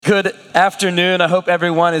Good afternoon. I hope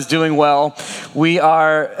everyone is doing well. We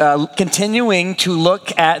are continuing to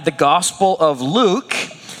look at the Gospel of Luke.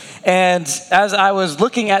 And as I was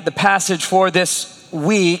looking at the passage for this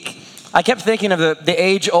week, I kept thinking of the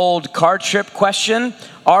age-old car trip question.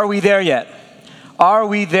 Are we there yet? Are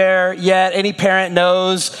we there yet? Any parent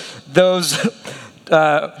knows those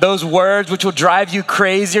words which will drive you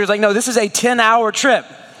crazy. It's like, no, this is a 10-hour trip.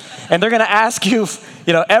 And they're going to ask you,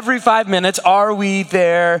 every 5 minutes, are we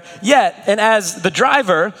there yet? And as the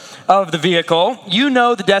driver of the vehicle, you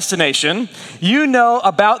know the destination. You know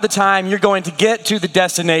about the time you're going to get to the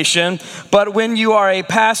destination. But when you are a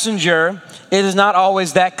passenger, it is not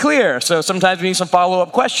always that clear. So sometimes we need some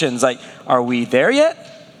follow-up questions like, are we there yet?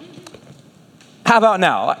 How about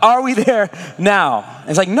now? Are we there now? And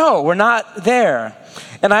it's like, no, we're not there.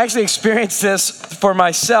 And I actually experienced this for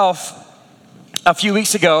myself a few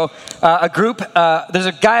weeks ago. There's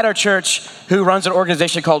a guy at our church who runs an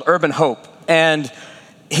organization called Urban Hope. And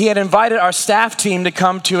he had invited our staff team to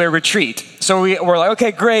come to a retreat. So we're like,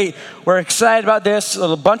 okay, great. We're excited about this.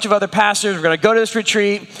 A bunch of other pastors. We're going to go to this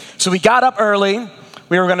retreat. So we got up early.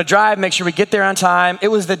 We were going to drive, make sure we get there on time. It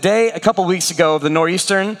was the day a couple weeks ago of the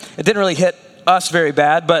nor'easter. It didn't really hit us very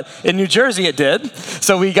bad, but in New Jersey it did.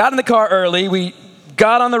 So we got in the car early. We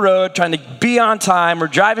got on the road trying to be on time. We're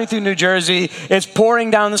driving through New Jersey. It's pouring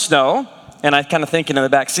down the snow. And I kind of thinking in the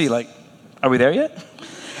back seat, like, are we there yet?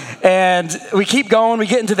 And we keep going. We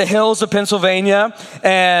get into the hills of Pennsylvania.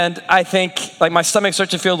 And I think, like, my stomach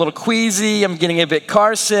starts to feel a little queasy. I'm getting a bit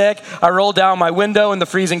car sick. I roll down my window in the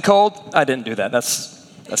freezing cold. I didn't do that.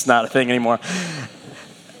 That's not a thing anymore.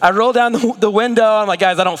 I roll down the window. I'm like,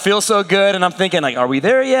 guys, I don't feel so good. And I'm thinking, like, are we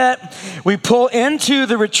there yet? We pull into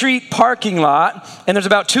the retreat parking lot, and there's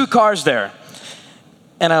about 2 cars there.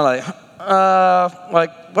 And I'm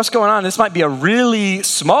like, what's going on? This might be a really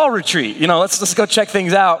small retreat. Let's go check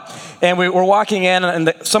things out. And we're walking in,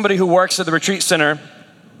 and somebody who works at the retreat center,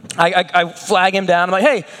 I flag him down. I'm like,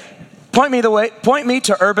 hey, point me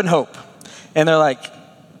to Urban Hope. And they're like,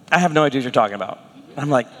 I have no idea what you're talking about. I'm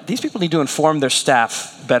like, these people need to inform their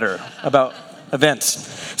staff better about events.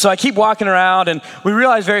 So I keep walking around, and we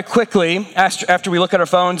realize very quickly, after we look at our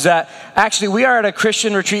phones, that actually we are at a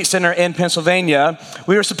Christian retreat center in Pennsylvania.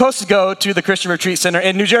 We were supposed to go to the Christian retreat center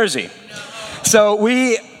in New Jersey. So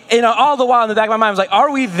we, all the while in the back of my mind, I was like,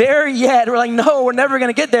 are we there yet? We're like, no, we're never going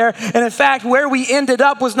to get there. And in fact, where we ended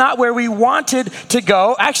up was not where we wanted to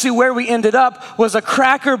go. Actually, where we ended up was a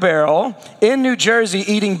Cracker Barrel in New Jersey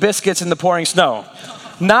eating biscuits in the pouring snow.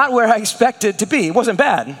 Not where I expected to be. It wasn't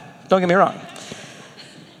bad, don't get me wrong.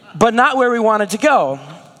 But not where we wanted to go.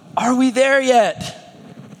 Are we there yet?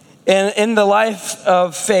 And in the life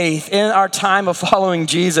of faith, in our time of following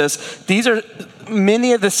Jesus, these are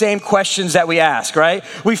many of the same questions that we ask, right?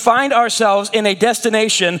 We find ourselves in a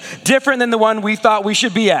destination different than the one we thought we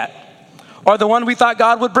should be at, or the one we thought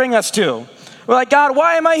God would bring us to. We're like, God,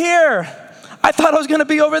 why am I here? I thought I was going to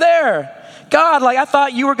be over there. God, I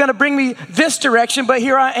thought you were going to bring me this direction, but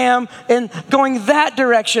here I am and going that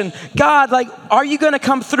direction. God, are you going to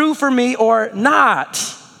come through for me or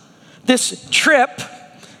not? This trip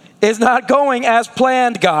is not going as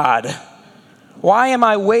planned, God. Why am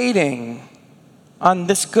I waiting on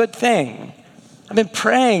this good thing? I've been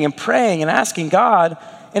praying and asking God,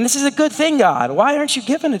 and this is a good thing, God. Why aren't you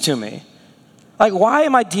giving it to me? Why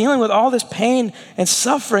am I dealing with all this pain and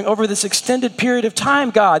suffering over this extended period of time,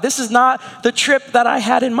 God? This is not the trip that I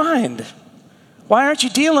had in mind. Why aren't you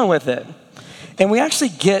dealing with it? And we actually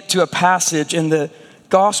get to a passage in the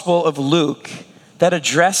Gospel of Luke that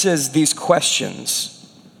addresses these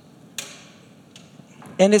questions.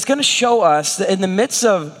 And it's going to show us that in the midst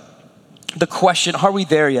of the question, are we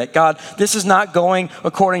there yet? God, this is not going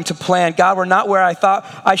according to plan. God, we're not where I thought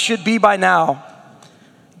I should be by now.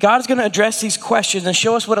 God is going to address these questions and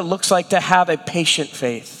show us what it looks like to have a patient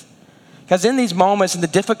faith. Because in these moments and the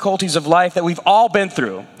difficulties of life that we've all been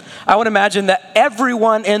through, I would imagine that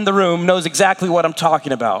everyone in the room knows exactly what I'm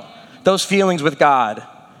talking about. Those feelings with God.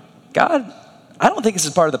 God, I don't think this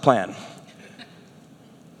is part of the plan.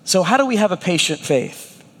 So how do we have a patient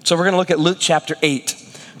faith? So we're going to look at Luke chapter 8,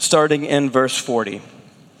 starting in verse 40.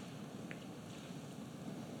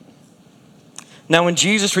 Now when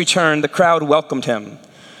Jesus returned, the crowd welcomed him,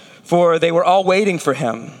 for they were all waiting for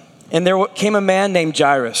him. And there came a man named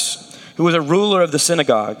Jairus, who was a ruler of the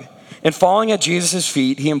synagogue. And falling at Jesus'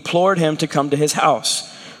 feet, he implored him to come to his house.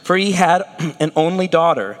 For he had an only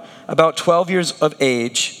daughter, about 12 years of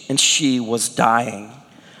age, and she was dying.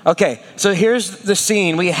 Okay, so here's the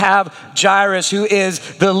scene. We have Jairus, who is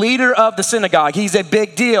the leader of the synagogue. He's a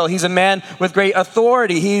big deal. He's a man with great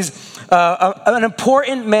authority. He's an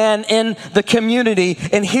important man in the community.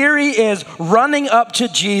 And here he is running up to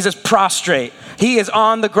Jesus prostrate. He is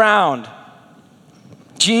on the ground.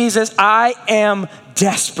 Jesus, I am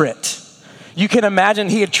desperate. You can imagine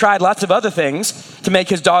he had tried lots of other things to make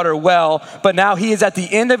his daughter well, but now he is at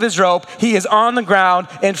the end of his rope. He is on the ground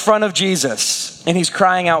in front of Jesus, and he's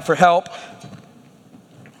crying out for help.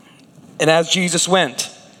 And as Jesus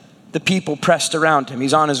went, the people pressed around him.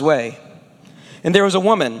 He's on his way. And there was a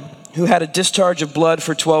woman who had a discharge of blood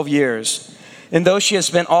for 12 years. And though she had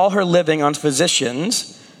spent all her living on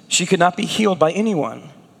physicians, she could not be healed by anyone.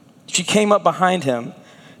 She came up behind him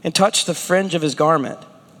and touched the fringe of his garment.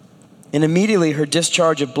 And immediately her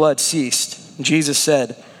discharge of blood ceased. And Jesus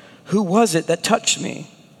said, "Who was it that touched me?"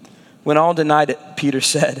 When all denied it, Peter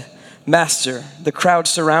said, "Master, the crowd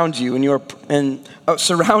surround you and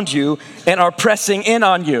are pressing in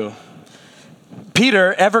on you."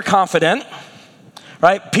 Peter, ever confident,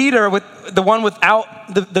 right? Peter, with the one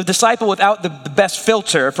without the disciple without the best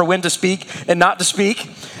filter for when to speak and not to speak.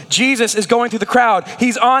 Jesus is going through the crowd.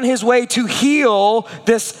 He's on his way to heal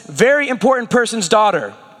this very important person's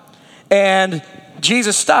daughter. And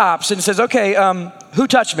Jesus stops and says, "Okay, who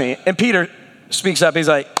touched me?" And Peter speaks up. He's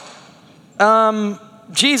like,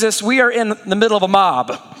 "Jesus, we are in the middle of a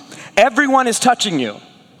mob. Everyone is touching you.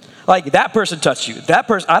 Like, that person touched you. That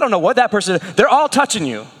person, I don't know what that person did. They're all touching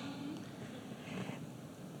you."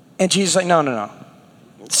 And Jesus is like, no.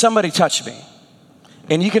 Somebody touched me.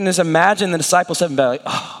 And you can just imagine the disciples having been like,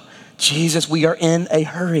 "Oh, Jesus, we are in a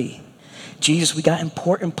hurry. Jesus, we got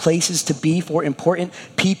important places to be for important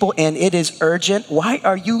people, and it is urgent. Why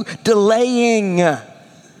are you delaying?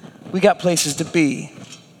 We got places to be."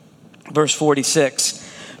 Verse 46,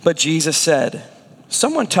 but Jesus said,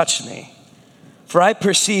 "Someone touched me, for I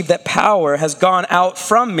perceive that power has gone out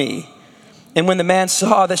from me." And when the man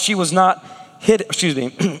saw that she was not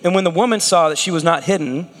and when the woman saw that she was not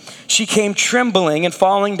hidden, she came trembling and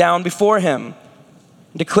falling down before him,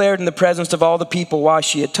 and declared in the presence of all the people why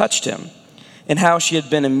she had touched him, and how she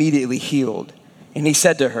had been immediately healed. And he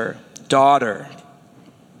said to her, "Daughter,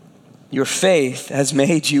 your faith has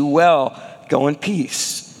made you well. Go in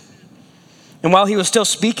peace." And while he was still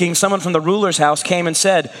speaking, someone from the ruler's house came and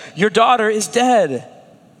said, "Your daughter is dead.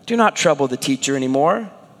 Do not trouble the teacher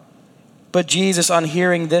anymore." But Jesus, on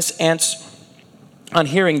hearing this,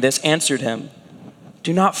 answered him,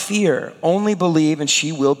 "Do not fear, only believe and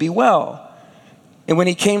she will be well." And when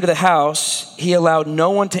he came to the house, he allowed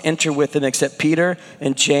no one to enter with him except Peter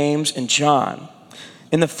and James and John,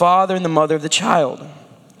 and the father and the mother of the child.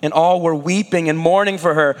 And all were weeping and mourning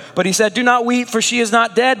for her. But he said, "Do not weep, for she is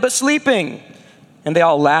not dead, but sleeping." And they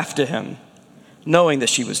all laughed at him, knowing that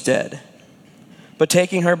she was dead. But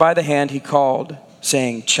taking her by the hand, he called,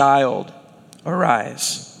 saying, "Child,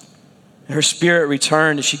 arise." And her spirit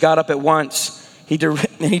returned, and she got up at once. He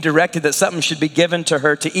directed that something should be given to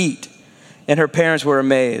her to eat. And her parents were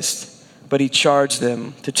amazed, but he charged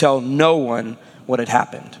them to tell no one what had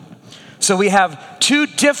happened. So we have two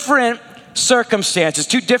different circumstances,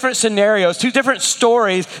 two different scenarios, two different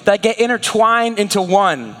stories that get intertwined into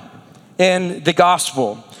one in the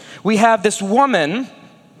gospel. We have this woman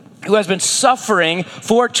who has been suffering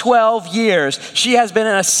for 12 years. She has been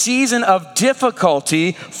in a season of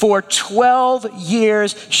difficulty for 12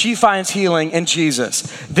 years. She finds healing in Jesus.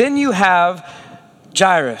 Then you have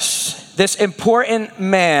Jairus, this important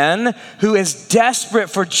man who is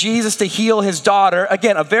desperate for Jesus to heal his daughter.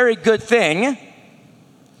 Again, a very good thing.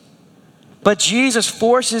 But Jesus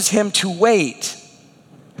forces him to wait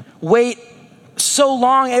so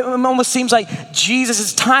long, it almost seems like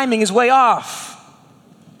Jesus' timing is way off.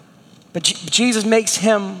 But Jesus makes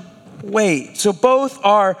him wait. So both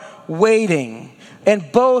are waiting.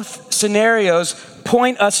 And both scenarios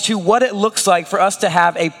point us to what it looks like for us to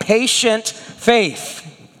have a patient faith.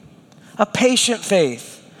 A patient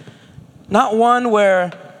faith. Not one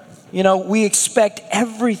where, we expect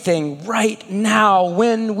everything right now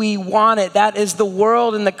when we want it. That is the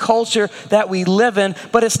world and the culture that we live in,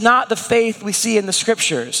 but it's not the faith we see in the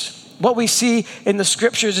scriptures. What we see in the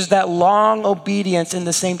scriptures is that long obedience in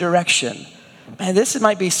the same direction. Man, this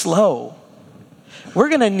might be slow. We're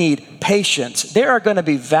going to need patience. There are going to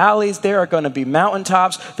be valleys. There are going to be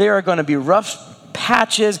mountaintops. There are going to be rough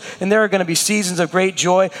patches, and there are going to be seasons of great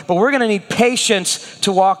joy, but we're going to need patience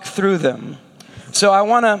to walk through them. So I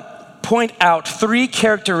want to point out three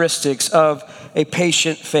characteristics of a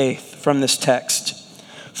patient faith from this text.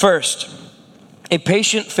 First, a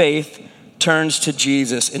patient faith turns to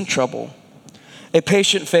Jesus in trouble. A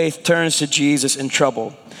patient faith turns to Jesus in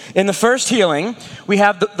trouble. In the first healing, we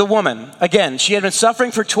have the woman. Again, she had been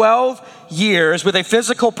suffering for 12 years with a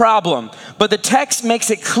physical problem. But the text makes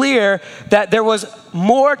it clear that there was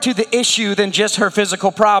more to the issue than just her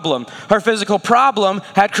physical problem. Her physical problem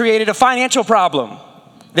had created a financial problem.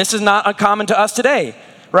 This is not uncommon to us today,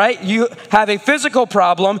 right? You have a physical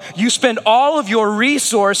problem, you spend all of your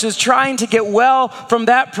resources trying to get well from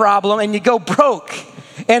that problem, and you go broke.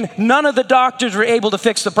 And none of the doctors were able to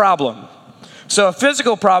fix the problem. So a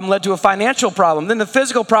physical problem led to a financial problem. Then the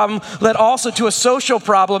physical problem led also to a social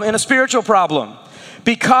problem and a spiritual problem.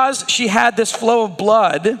 Because she had this flow of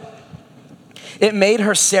blood, it made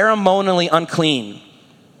her ceremonially unclean,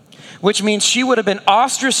 which means she would have been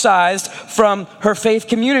ostracized from her faith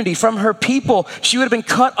community, from her people. She would have been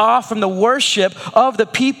cut off from the worship of the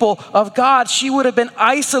people of God. She would have been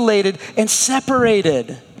isolated and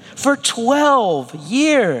separated for 12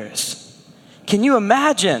 years. Can you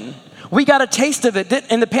imagine? We got a taste of it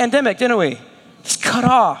in the pandemic, didn't we? Just cut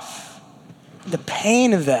off. The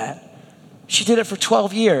pain of that. She did it for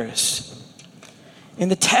 12 years.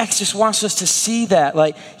 And the text just wants us to see that.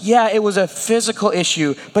 Like, yeah, it was a physical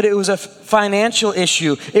issue, but it was a financial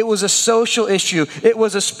issue. It was a social issue. It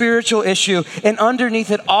was a spiritual issue. And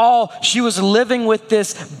underneath it all, she was living with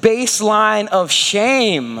this baseline of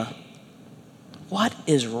shame. What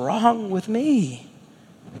is wrong with me?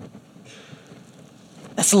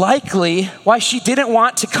 That's likely why she didn't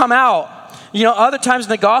want to come out. You know, other times in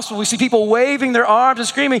the gospel, we see people waving their arms and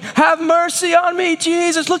screaming, "Have mercy on me,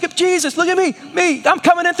 Jesus. Look at Jesus. Look at me. I'm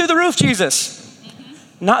coming in through the roof, Jesus."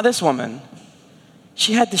 Not this woman.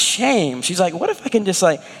 She had the shame. She's like, what if I can just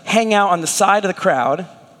like hang out on the side of the crowd,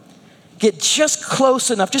 get just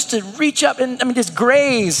close enough just to reach up and just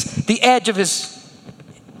graze the edge of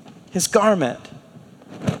his garment.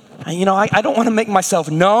 You know, I don't want to make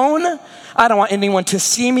myself known. I don't want anyone to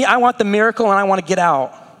see me. I want the miracle and I want to get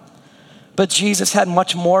out. But Jesus had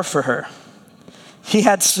much more for her. He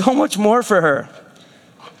had so much more for her.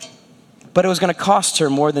 But it was going to cost her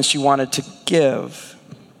more than she wanted to give.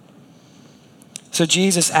 So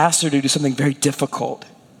Jesus asked her to do something very difficult.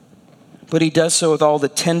 But he does so with all the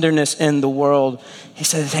tenderness in the world. He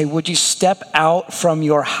says, hey, would you step out from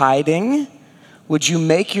your hiding? Would you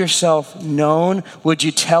make yourself known? Would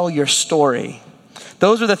you tell your story?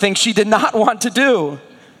 Those are the things she did not want to do.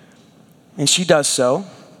 And she does so.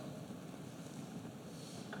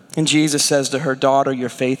 And Jesus says to her, daughter, your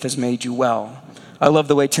faith has made you well. I love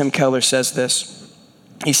the way Tim Keller says this.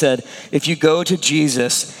 He said, if you go to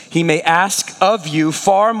Jesus, he may ask of you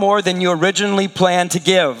far more than you originally planned to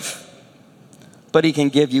give. But he can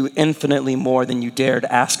give you infinitely more than you dared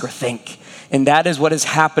ask or think. And that is what is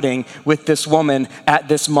happening with this woman at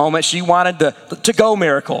this moment. She wanted the to-go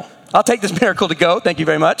miracle. I'll take this miracle to go. Thank you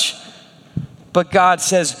very much. But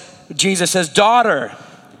Jesus says, daughter,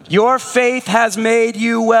 your faith has made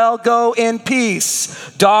you well. Go in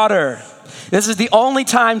peace. Daughter. This is the only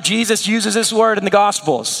time Jesus uses this word in the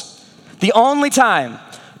Gospels. The only time.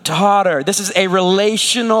 Daughter. This is a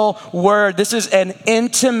relational word. This is an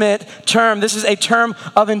intimate term. This is a term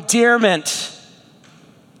of endearment.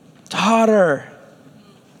 Daughter.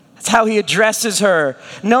 That's how he addresses her.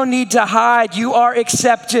 No need to hide. You are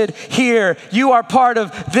accepted here. You are part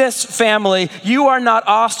of this family. You are not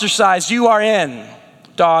ostracized. You are in.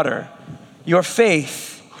 Daughter, your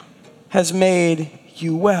faith has made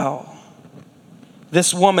you well.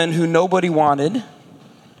 This woman who nobody wanted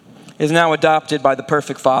is now adopted by the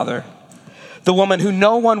perfect Father. The woman who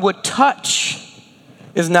no one would touch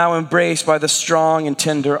is now embraced by the strong and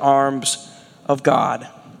tender arms of God.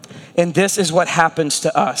 And this is what happens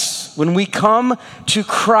to us. When we come to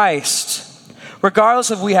Christ,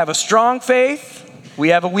 regardless if we have a strong faith, we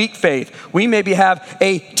have a weak faith, we maybe have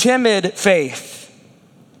a timid faith.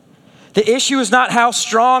 The issue is not how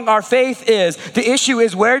strong our faith is. The issue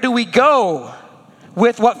is where do we go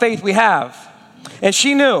with what faith we have. And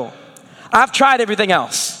she knew, I've tried everything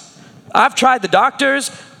else. I've tried the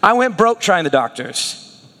doctors. I went broke trying the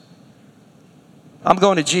doctors. I'm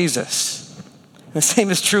going to Jesus. And the same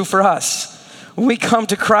is true for us. When we come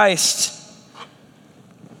to Christ,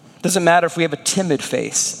 it doesn't matter if we have a timid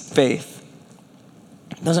faith.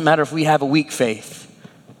 It doesn't matter if we have a weak faith.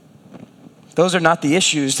 Those are not the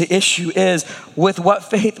issues. The issue is with what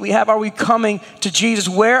faith we have. Are we coming to Jesus?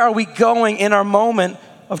 Where are we going in our moment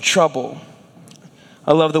of trouble?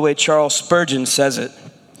 I love the way Charles Spurgeon says it.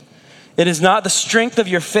 It is not the strength of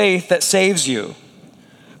your faith that saves you,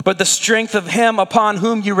 but the strength of him upon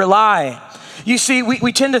whom you rely. You see,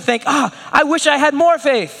 we tend to think, I wish I had more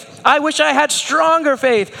faith. I wish I had stronger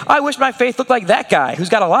faith. I wish my faith looked like that guy who's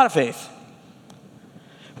got a lot of faith.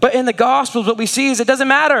 But in the Gospels, what we see is it doesn't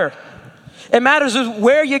matter. It matters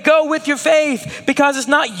where you go with your faith because it's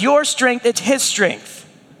not your strength, it's his strength.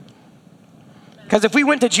 Because if we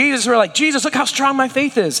went to Jesus, we're like, Jesus, look how strong my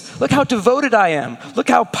faith is. Look how devoted I am. Look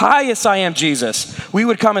how pious I am, Jesus. We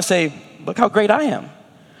would come and say, look how great I am.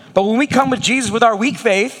 But when we come with Jesus with our weak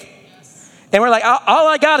faith, and we're like, all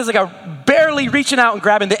I got is like a barely reaching out and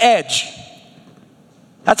grabbing the edge.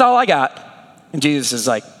 That's all I got. And Jesus is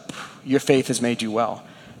like, your faith has made you well.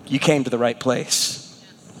 You came to the right place.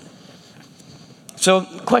 So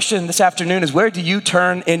the question this afternoon is, where do you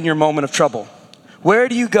turn in your moment of trouble? Where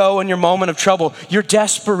do you go in your moment of trouble? Your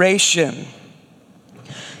desperation.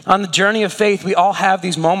 On the journey of faith, we all have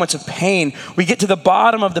these moments of pain. We get to the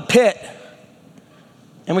bottom of the pit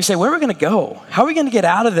and we say, where are we going to go? How are we going to get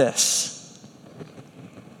out of this?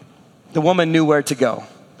 The woman knew where to go.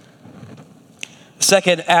 The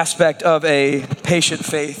second aspect of a patient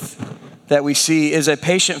faith that we see is a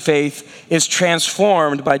patient faith is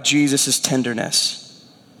transformed by Jesus' tenderness.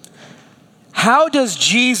 How does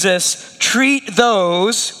Jesus treat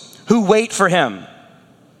those who wait for him?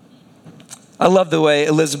 I love the way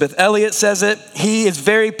Elizabeth Elliot says it. He is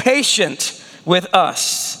very patient with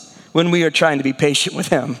us when we are trying to be patient with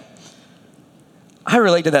him. I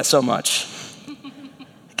relate to that so much.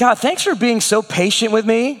 God, thanks for being so patient with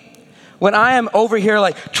me when I am over here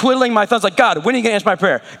like twiddling my thumbs like, God, when are you going to answer my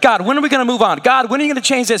prayer? God, when are we going to move on? God, when are you going to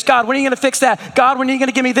change this? God, when are you going to fix that? God, when are you going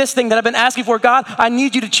to give me this thing that I've been asking for? God, I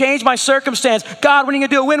need you to change my circumstance. God, when are you going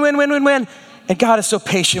to do a win? And God is so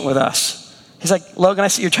patient with us. He's like, Logan, I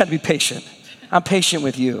see you're trying to be patient. I'm patient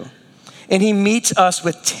with you. And he meets us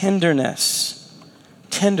with tenderness.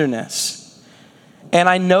 Tenderness. And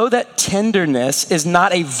I know that tenderness is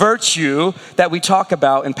not a virtue that we talk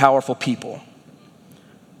about in powerful people.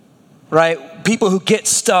 Right? People who get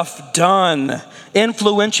stuff done,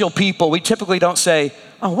 influential people, we typically don't say,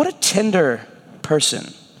 oh, what a tender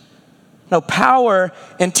person. No, power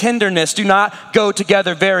and tenderness do not go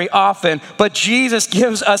together very often, but Jesus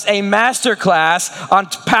gives us a masterclass on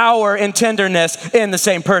power and tenderness in the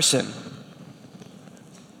same person.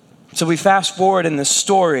 So we fast forward in this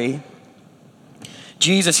story.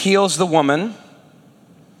 Jesus heals the woman.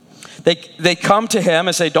 They come to him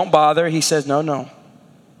and say, don't bother. He says, no.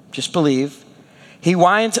 Just believe. He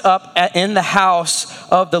winds up in the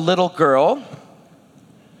house of the little girl,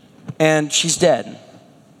 and she's dead.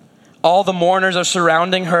 All the mourners are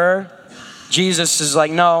surrounding her. Jesus is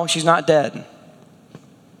like, no, she's not dead.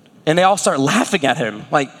 And they all start laughing at him.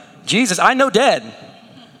 Like, Jesus, I know dead.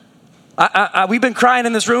 We've been crying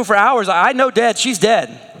in this room for hours. I know dead. She's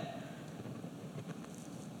dead.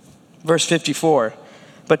 Verse 54.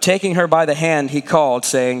 But taking her by the hand, he called,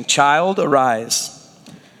 saying, child, arise.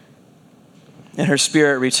 And her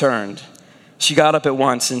spirit returned. She got up at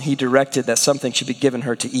once, and he directed that something should be given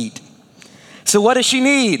her to eat. So what does she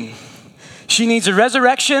need? She needs a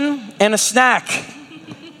resurrection and a snack.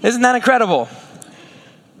 Isn't that incredible?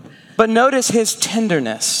 But notice his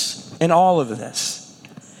tenderness in all of this.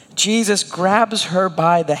 Jesus grabs her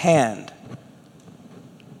by the hand.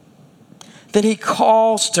 Then he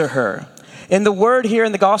calls to her. And the word here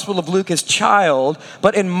in the Gospel of Luke is child,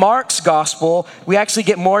 but in Mark's Gospel, we actually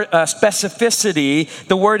get more specificity.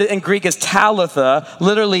 The word in Greek is Talitha,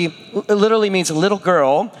 literally means a little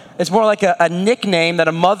girl. It's more like a nickname that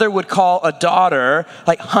a mother would call a daughter,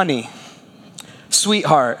 like honey,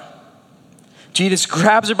 sweetheart. Jesus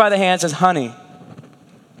grabs her by the hand and says, honey,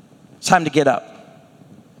 it's time to get up.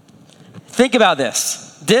 Think about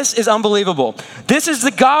this. This is unbelievable. This is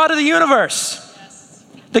the God of the universe.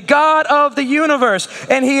 The God of the universe.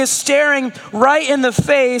 And he is staring right in the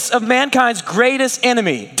face of mankind's greatest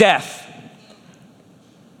enemy, death.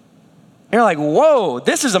 And you're like, whoa,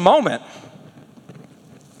 this is a moment.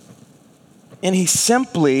 And he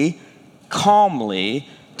simply, calmly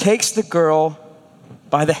takes the girl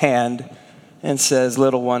by the hand and says,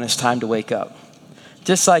 little one, it's time to wake up.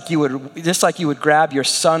 Just like you would grab your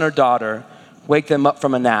son or daughter, wake them up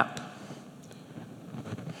from a nap.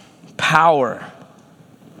 Power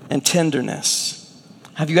and tenderness.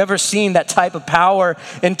 Have you ever seen that type of power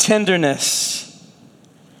and tenderness?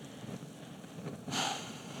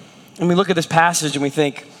 And we look at this passage and we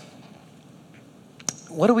think,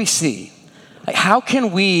 what do we see? Like, how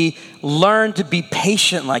can we learn to be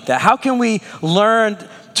patient like that? How can we learn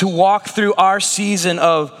to walk through our season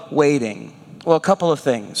of waiting? Well, a couple of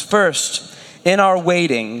things. First, in our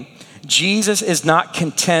waiting, Jesus is not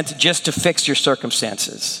content just to fix your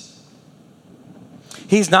circumstances.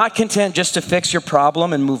 He's not content just to fix your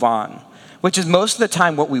problem and move on, which is most of the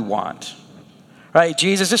time what we want, right?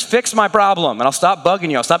 Jesus, just fix my problem and I'll stop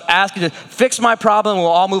bugging you. I'll stop asking you to fix my problem and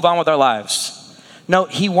we'll all move on with our lives. No,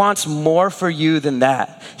 he wants more for you than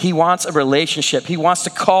that. He wants a relationship. He wants to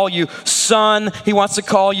call you son. He wants to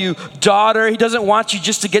call you daughter. He doesn't want you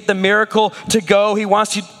just to get the miracle to go. He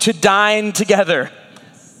wants you to dine together.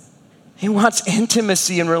 He wants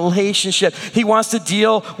intimacy and relationship. He wants to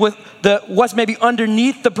deal with what's maybe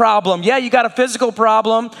underneath the problem. Yeah, you got a physical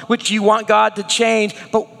problem, which you want God to change,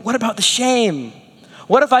 but what about the shame?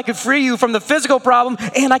 What if I could free you from the physical problem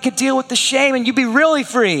and I could deal with the shame and you'd be really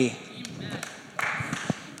free?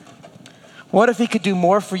 What if he could do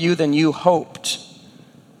more for you than you hoped?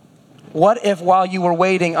 What if while you were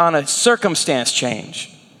waiting on a circumstance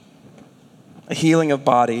change, a healing of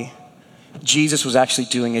body, Jesus was actually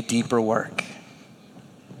doing a deeper work?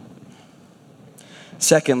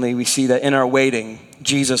 Secondly, we see that in our waiting,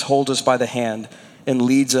 Jesus holds us by the hand and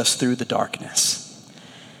leads us through the darkness.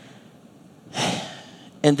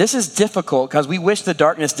 And this is difficult because we wish the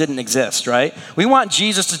darkness didn't exist, right? We want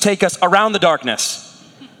Jesus to take us around the darkness,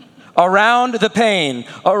 around the pain,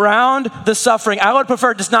 around the suffering. I would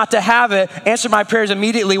prefer just not to have it, answer my prayers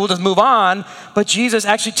immediately, we'll just move on. But Jesus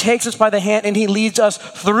actually takes us by the hand and he leads us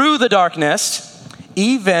through the darkness,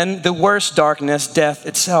 even the worst darkness, death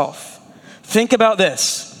itself. Think about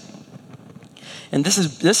this. And this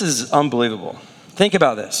is unbelievable. Think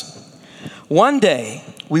about this. One day,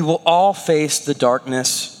 we will all face the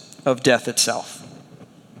darkness of death itself.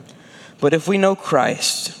 But if we know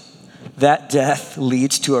Christ, that death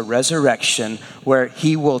leads to a resurrection where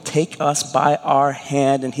he will take us by our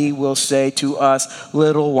hand and he will say to us,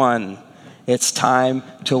 little one, it's time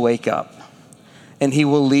to wake up. And he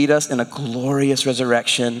will lead us in a glorious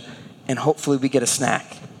resurrection and hopefully we get a snack.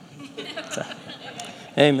 So,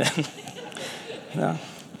 amen.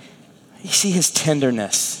 You see his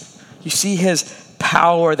tenderness. You see his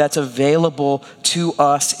power that's available to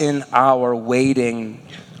us in our waiting.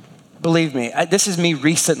 Believe me, this is me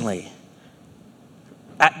recently.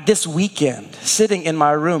 At this weekend, sitting in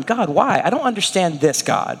my room, God, why? I don't understand this,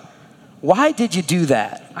 God. Why did you do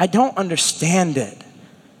that? I don't understand it.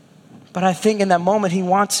 But I think in that moment, he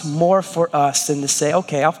wants more for us than to say,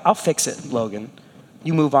 okay, I'll fix it, Logan.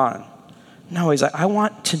 You move on. No, he's like, I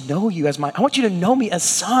want to know you I want you to know me as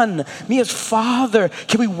son, me as father.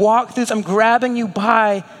 Can we walk through this? I'm grabbing you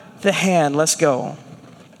by the hand. Let's go.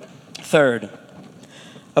 Third,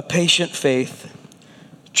 a patient faith.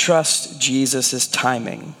 Trust Jesus'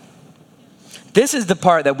 timing. This is the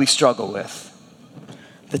part that we struggle with.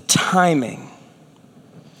 The timing.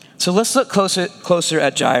 So let's look closer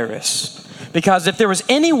at Jairus. Because if there was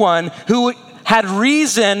anyone who had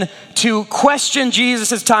reason to question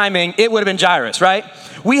Jesus' timing, it would have been Jairus, right?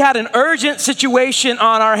 We had an urgent situation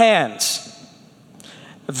on our hands.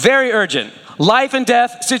 Very urgent. Life and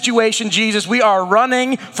death situation, Jesus. We are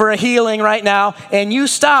running for a healing right now, and you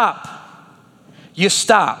stop. You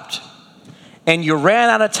stopped, and you ran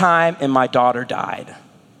out of time, and my daughter died.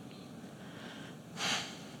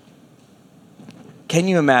 Can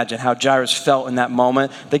you imagine how Jairus felt in that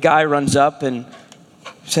moment? The guy runs up and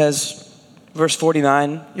says, verse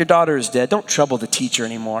 49, your daughter is dead. Don't trouble the teacher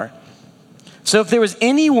anymore. So if there was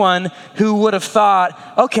anyone who would have thought,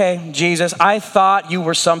 okay, Jesus, I thought you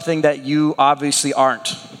were something that you obviously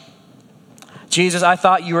aren't. Jesus, I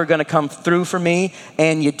thought you were going to come through for me,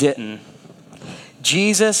 and you didn't.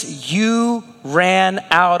 Jesus, you ran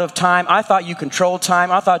out of time. I thought you controlled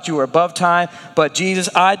time. I thought you were above time. But Jesus,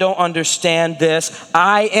 I don't understand this.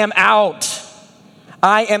 I am out.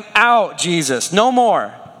 I am out, Jesus. No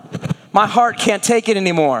more. My heart can't take it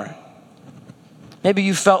anymore. Maybe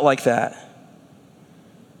you felt like that.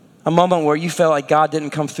 A moment where you felt like God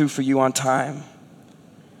didn't come through for you on time.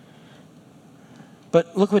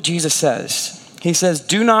 But look what Jesus says. He says,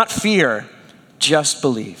 do not fear, just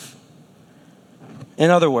believe. In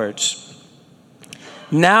other words,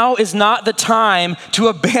 now is not the time to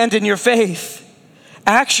abandon your faith.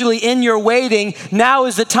 Actually, in your waiting, now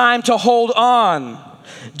is the time to hold on.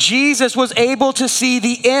 Jesus was able to see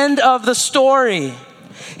the end of the story.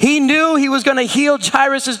 He knew he was going to heal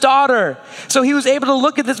Jairus' daughter. So he was able to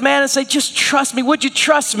look at this man and say, just trust me. Would you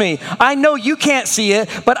trust me? I know you can't see it,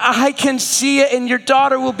 but I can see it, and your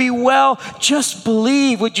daughter will be well. Just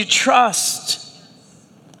believe. Would you trust?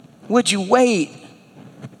 Would you wait?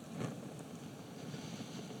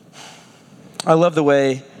 I love the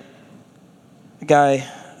way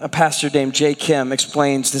a pastor named J. Kim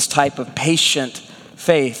explains this type of patient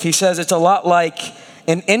faith. He says it's a lot like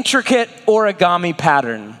an intricate origami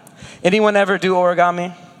pattern. Anyone ever do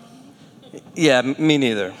origami? Yeah, me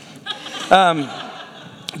neither.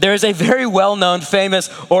 There is a very well-known famous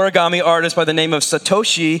origami artist by the name of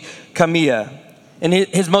Satoshi Kamiya. And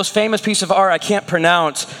his most famous piece of art I can't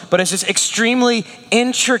pronounce, but it's this extremely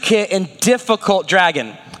intricate and difficult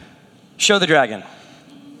dragon. Show the dragon.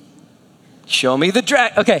 Show me the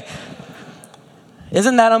dragon. Okay.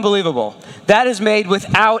 Isn't that unbelievable? That is made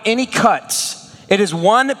without any cuts. It is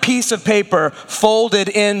one piece of paper folded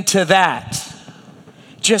into that.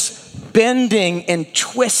 Just bending and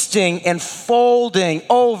twisting and folding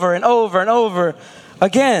over and over and over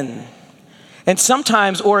again. And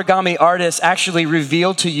sometimes origami artists actually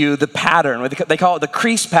reveal to you the pattern. They call it the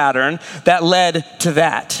crease pattern that led to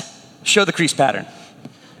that. Show the crease pattern.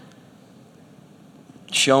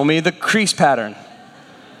 Show me the crease pattern.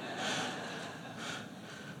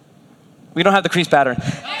 We don't have the crease pattern.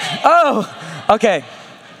 Oh, okay.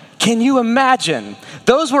 Can you imagine?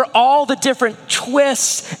 Those were all the different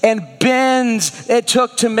twists and bends it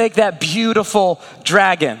took to make that beautiful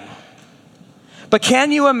dragon. But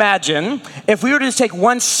can you imagine if we were to just take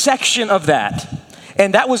one section of that,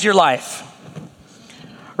 and that was your life,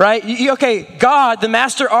 right? Okay, God, the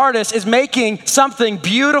master artist, is making something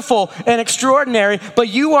beautiful and extraordinary, but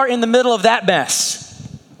you are in the middle of that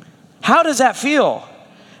mess. How does that feel?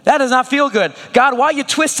 That does not feel good. God, why are you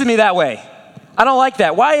twisting me that way? I don't like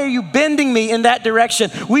that. Why are you bending me in that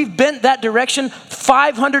direction? We've bent that direction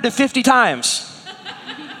 550 times.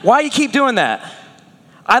 Why do you keep doing that?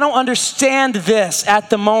 I don't understand this at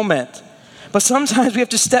the moment. But sometimes we have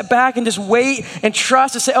to step back and just wait and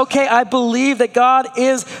trust and say, okay, I believe that God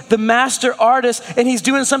is the master artist and he's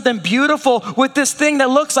doing something beautiful with this thing that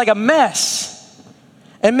looks like a mess.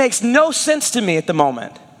 It makes no sense to me at the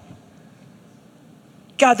moment.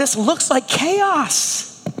 God, this looks like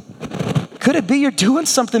chaos. Could it be you're doing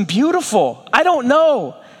something beautiful? I don't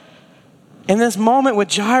know. In this moment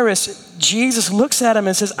with Jairus, Jesus looks at him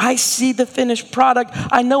and says, I see the finished product.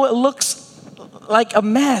 I know it looks like a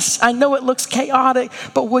mess. I know it looks chaotic,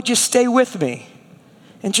 but would you stay with me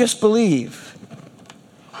and just believe?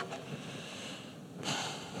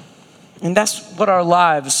 And that's what our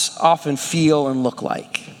lives often feel and look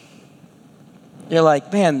like. You're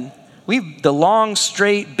like, man, the long,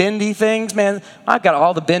 straight, bendy things, man, I've got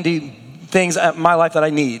all the bendy things in my life that I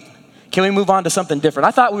need. Can we move on to something different?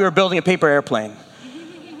 I thought we were building a paper airplane.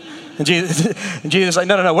 And Jesus is like,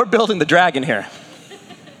 no, we're building the dragon here.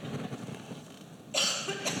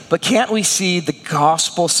 But can't we see the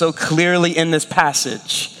gospel so clearly in this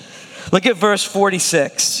passage? Look at verse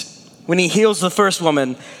 46. When he heals the first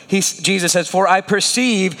woman, Jesus says, for I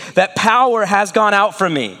perceive that power has gone out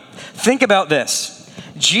from me. Think about this.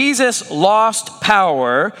 Jesus lost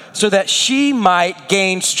power so that she might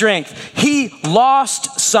gain strength. He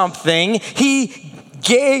lost something, he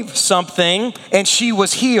gave something, and she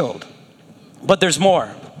was healed. But there's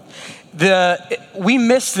more. We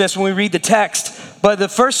miss this when we read the text, but the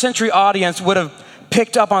first century audience would have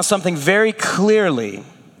picked up on something very clearly.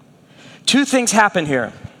 Two things happen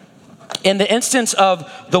here. In the instance of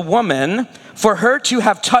the woman, for her to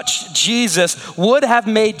have touched Jesus would have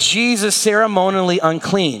made Jesus ceremonially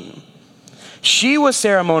unclean. She was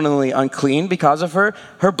ceremonially unclean because of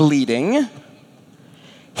her bleeding.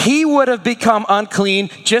 He would have become unclean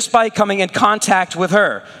just by coming in contact with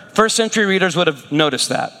her. First century readers would have noticed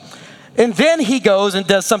that. And then he goes and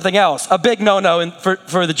does something else, a big no-no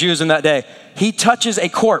for the Jews in that day. He touches a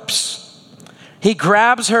corpse. He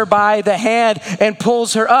grabs her by the hand and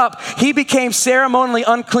pulls her up. He became ceremonially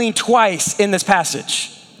unclean twice in this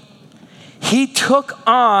passage. He took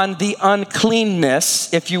on the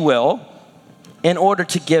uncleanness, if you will, in order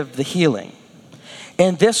to give the healing.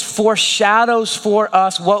 And this foreshadows for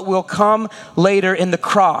us what will come later in the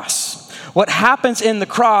cross. What happens in the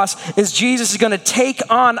cross is Jesus is going to take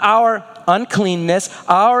on our uncleanness,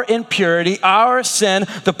 our impurity, our sin,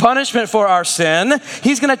 the punishment for our sin.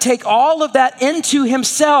 He's going to take all of that into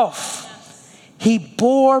himself. He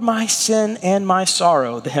bore my sin and my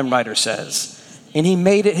sorrow, the hymn writer says, and he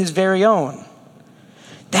made it his very own.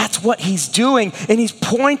 That's what he's doing, and he's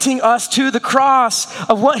pointing us to the cross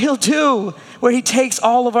of what he'll do, where he takes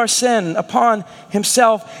all of our sin upon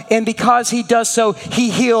himself, and because he does so, he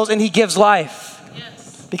heals and he gives life.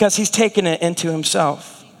 Yes. Because he's taken it into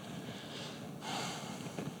himself.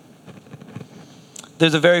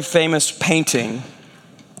 There's a very famous painting.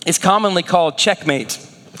 It's commonly called Checkmate.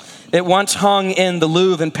 It once hung in the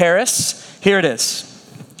Louvre in Paris. Here it is.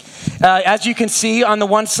 As you can see, on the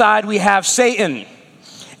one side we have Satan,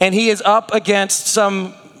 and he is up against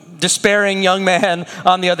some despairing young man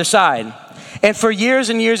on the other side. And for years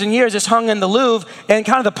and years and years, it's hung in the Louvre, and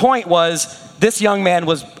kind of the point was, this young man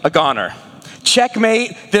was a goner.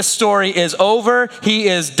 Checkmate, this story is over, he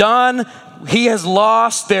is done, he has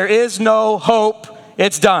lost, there is no hope,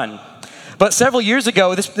 it's done. But several years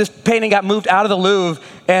ago, this painting got moved out of the Louvre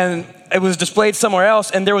and it was displayed somewhere else.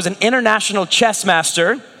 And there was an international chess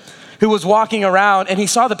master who was walking around and he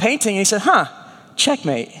saw the painting and he said,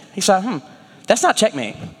 checkmate. He said, that's not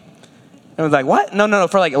checkmate. And I was like, what? No.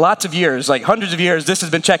 For like lots of years, like hundreds of years, this has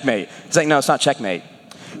been checkmate. He's like, no, it's not checkmate.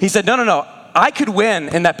 He said, no. I could win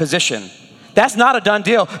in that position. That's not a done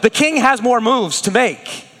deal. The king has more moves to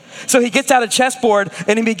make. So he gets out a chessboard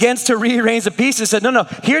and he begins to rearrange the pieces. Said, no,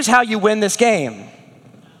 here's how you win this game.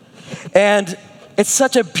 And it's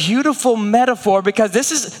such a beautiful metaphor because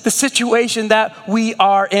this is the situation that we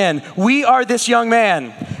are in. We are this young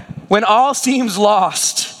man. When all seems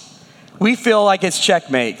lost, we feel like it's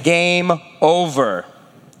checkmate, game over.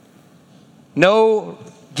 No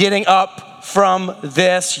getting up from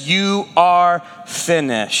this, you are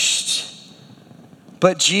finished.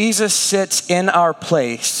 But Jesus sits in our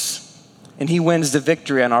place and he wins the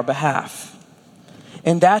victory on our behalf.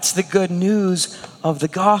 And that's the good news of the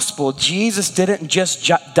gospel. Jesus didn't just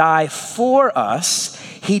die for us,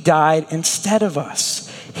 he died instead of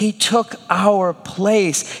us. He took our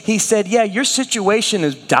place. He said, yeah, your situation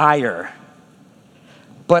is dire,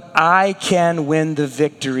 but I can win the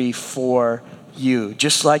victory for you,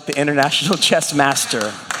 just like the international chess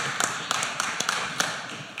master.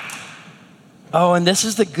 Oh, and this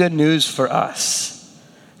is the good news for us.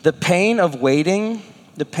 The pain of waiting,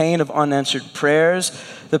 the pain of unanswered prayers,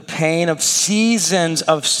 the pain of seasons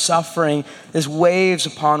of suffering, as waves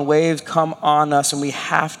upon waves come on us, and we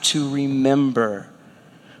have to remember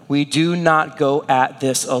we do not go at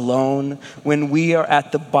this alone. When we are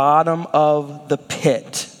at the bottom of the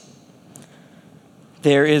pit,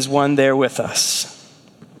 there is one there with us.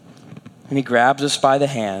 And he grabs us by the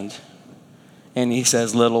hand and he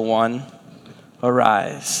says, little one,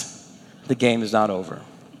 arise. The game is not over.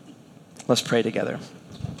 Let's pray together.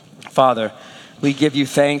 Father, we give you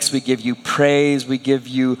thanks, we give you praise, we give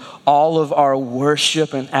you all of our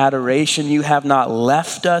worship and adoration. You have not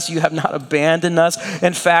left us, you have not abandoned us.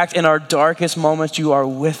 In fact, in our darkest moments, you are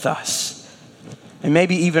with us. And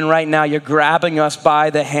maybe even right now, you're grabbing us by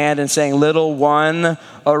the hand and saying, little one,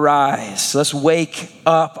 arise. Let's wake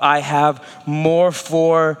up. I have more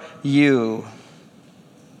for you.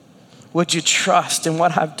 Would you trust in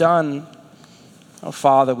what I've done? Oh,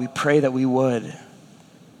 Father, we pray that we would.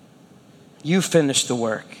 You finished the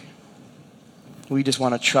work. We just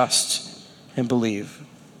want to trust and believe.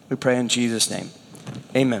 We pray in Jesus' name.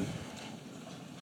 Amen.